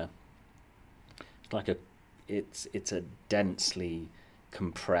it's a densely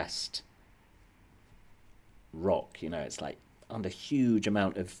compressed rock. You know, it's like under huge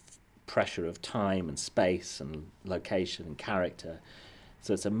amount of pressure of time and space and location and character.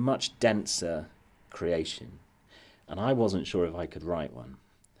 So it's a much denser creation. And I wasn't sure if I could write one.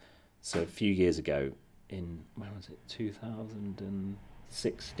 So a few years ago, in, when was it,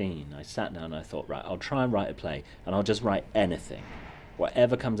 2016, I sat down and I thought, right, I'll try and write a play, and I'll just write anything.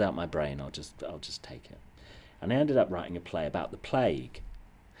 Whatever comes out my brain, I'll just take it. And I ended up writing a play about the plague,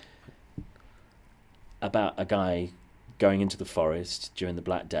 about a guy going into the forest during the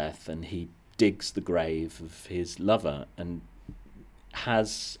Black Death, and he digs the grave of his lover and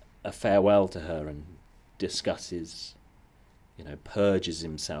has a farewell to her and discusses, you know, purges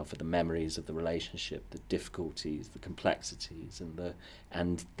himself of the memories of the relationship, the difficulties, the complexities, and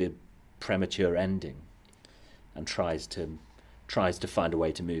the premature ending, and tries to find a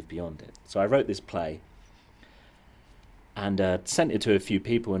way to move beyond it. So I wrote this play and sent it to a few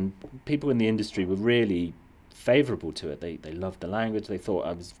people, and people in the industry were really favourable to it. They loved the language. They thought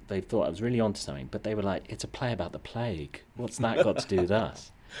I was really onto something, but they were like, it's a play about the plague. What's that got to do with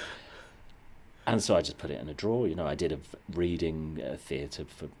us? And so I just put it in a drawer. I did a reading theatre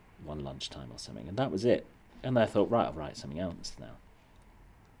for one lunchtime or something, and that was it. And I thought, right, I'll write something else now.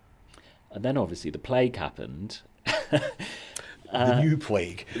 And then obviously the plague happened. The new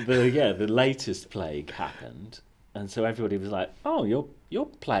plague. The latest plague happened. And so everybody was like, oh, your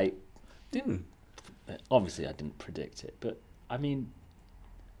play didn't. Obviously, I didn't predict it. But, I mean,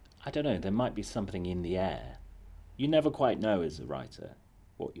 I don't know. There might be something in the air. You never quite know as a writer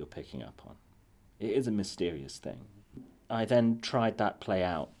what you're picking up on. It is a mysterious thing. I then tried that play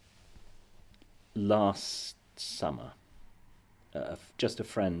out last summer at just a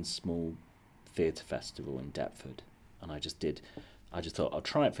friend's small theatre festival in Deptford. And I just thought, I'll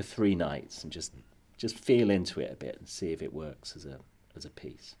try it for 3 nights and just feel into it a bit and see if it works as a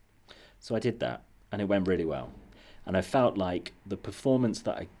piece. So I did that, and it went really well. And I felt like the performance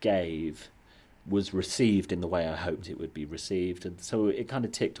that I gave was received in the way I hoped it would be received, and so it kind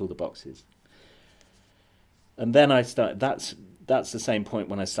of ticked all the boxes. And then I started. That's the same point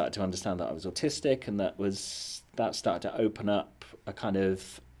when I started to understand that I was autistic, and that started to open up a kind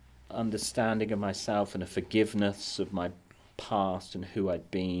of understanding of myself and a forgiveness of my past and who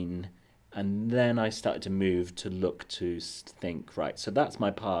I'd been. And then I started to move to look to think, right, so that's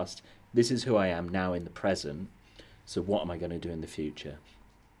my past. This is who I am now in the present. So what am I going to do in the future?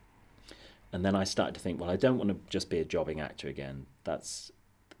 And then I started to think, well, I don't want to just be a jobbing actor again.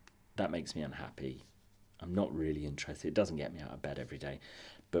 That makes me unhappy. I'm not really interested. It doesn't get me out of bed every day.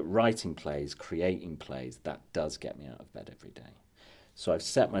 But writing plays, creating plays, that does get me out of bed every day. So I've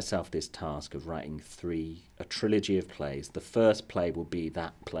set myself this task of writing a trilogy of plays. The first play will be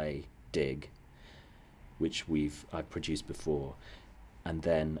that play, Dig, which I've produced before. And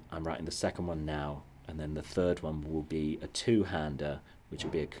then I'm writing the second one now. And then the third one will be a 2-hander, which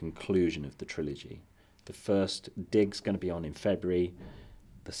will be a conclusion of the trilogy. The first Dig's going to be on in February.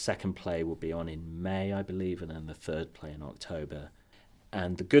 The second play will be on in May, I believe, and then the third play in October.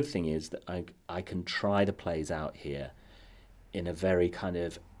 And the good thing is that I can try the plays out here in a very kind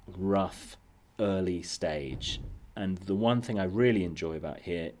of rough, early stage. And the one thing I really enjoy about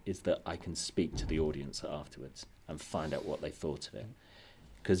here is that I can speak to the audience afterwards and find out what they thought of it.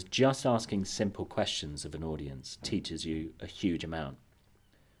 Because just asking simple questions of an audience teaches you a huge amount.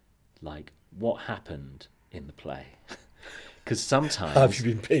 Like, what happened in the play? Because sometimes... Have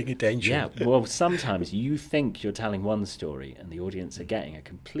you been paying attention? Yeah, well, sometimes you think you're telling one story and the audience are getting a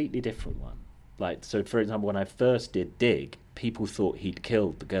completely different one. Like, so for example, when I first did Dig, people thought he'd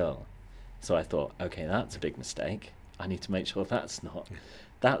killed the girl. So I thought, okay, that's a big mistake. I need to make sure that's not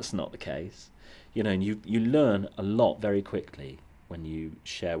the case. And you learn a lot very quickly when you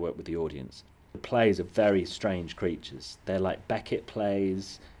share work with the audience. The plays are very strange creatures. They're like Beckett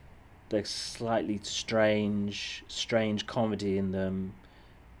plays. They're slightly strange comedy in them.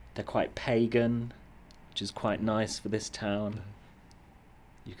 They're quite pagan, which is quite nice for this town.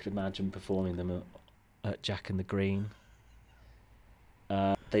 You could imagine performing them at Jack and the Green.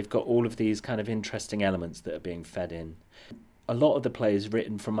 They've got all of these kind of interesting elements that are being fed in. A lot of the play is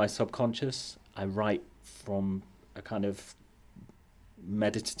written from my subconscious. I write from a kind of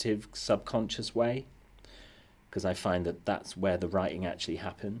meditative subconscious way, because I find that that's where the writing actually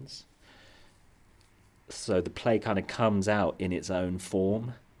happens. So the play kind of comes out in its own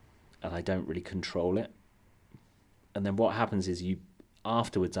form, and I don't really control it. And then what happens is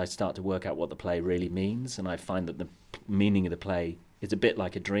afterwards I start to work out what the play really means, and I find that the meaning of the play is a bit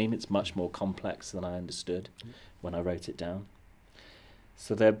like a dream. It's much more complex than I understood when I wrote it down.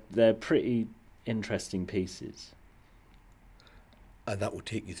 So they're pretty interesting pieces. And that will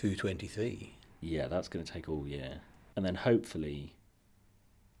take you through 23. Yeah, that's going to take all year. And then hopefully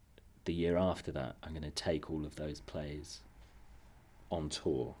the year after that, I'm going to take all of those plays on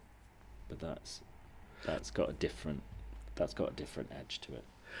tour. But that's got a different edge to it.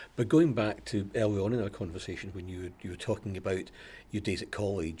 But going back to early on in our conversation when you were talking about your days at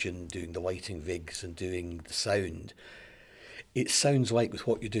college and doing the lighting vigs and doing the sound, it sounds like with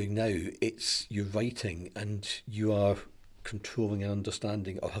what you're doing now, it's you're writing and you are controlling and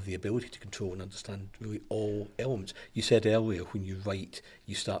understanding, or have the ability to control and understand really all elements. You said earlier when you write,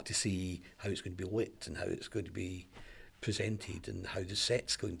 you start to see how it's going to be lit and how it's going to be presented and how the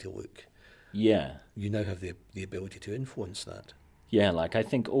set's going to look. Yeah. You now have the ability to influence that. Yeah, like I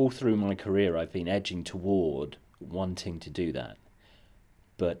think all through my career I've been edging toward wanting to do that.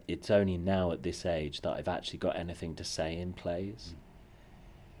 But it's only now at this age that I've actually got anything to say in plays.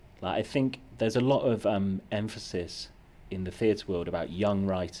 Like I think there's a lot of emphasis in the theatre world about young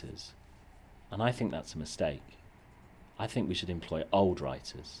writers, and I think that's a mistake. I think we should employ old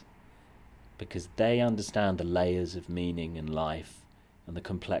writers, because they understand the layers of meaning and life and the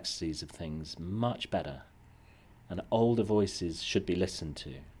complexities of things much better. And older voices should be listened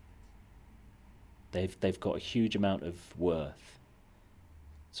to. They've got a huge amount of worth.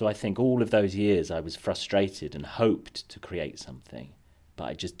 So I think all of those years I was frustrated and hoped to create something, but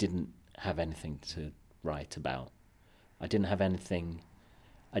I just didn't have anything to write about. I didn't have enough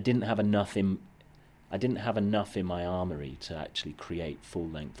in my armoury to actually create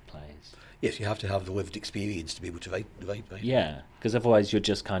full-length plays. Yes, you have to have the lived experience to be able to write. Yeah, because otherwise you're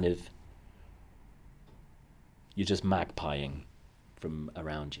just magpieing from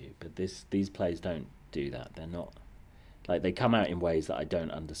around you. But these plays don't do that. They're not, like, they come out in ways that I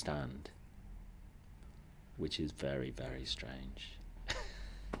don't understand, which is very, very strange.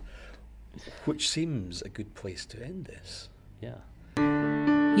 Which seems a good place to end this. Yeah.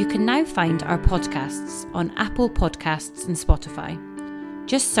 You can now find our podcasts on Apple Podcasts and Spotify.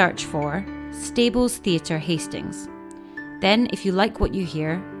 Just search for Stables Theatre Hastings. Then, if you like what you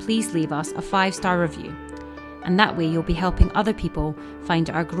hear, please leave us a 5-star review. And that way you'll be helping other people find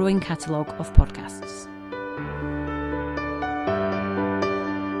our growing catalogue of podcasts.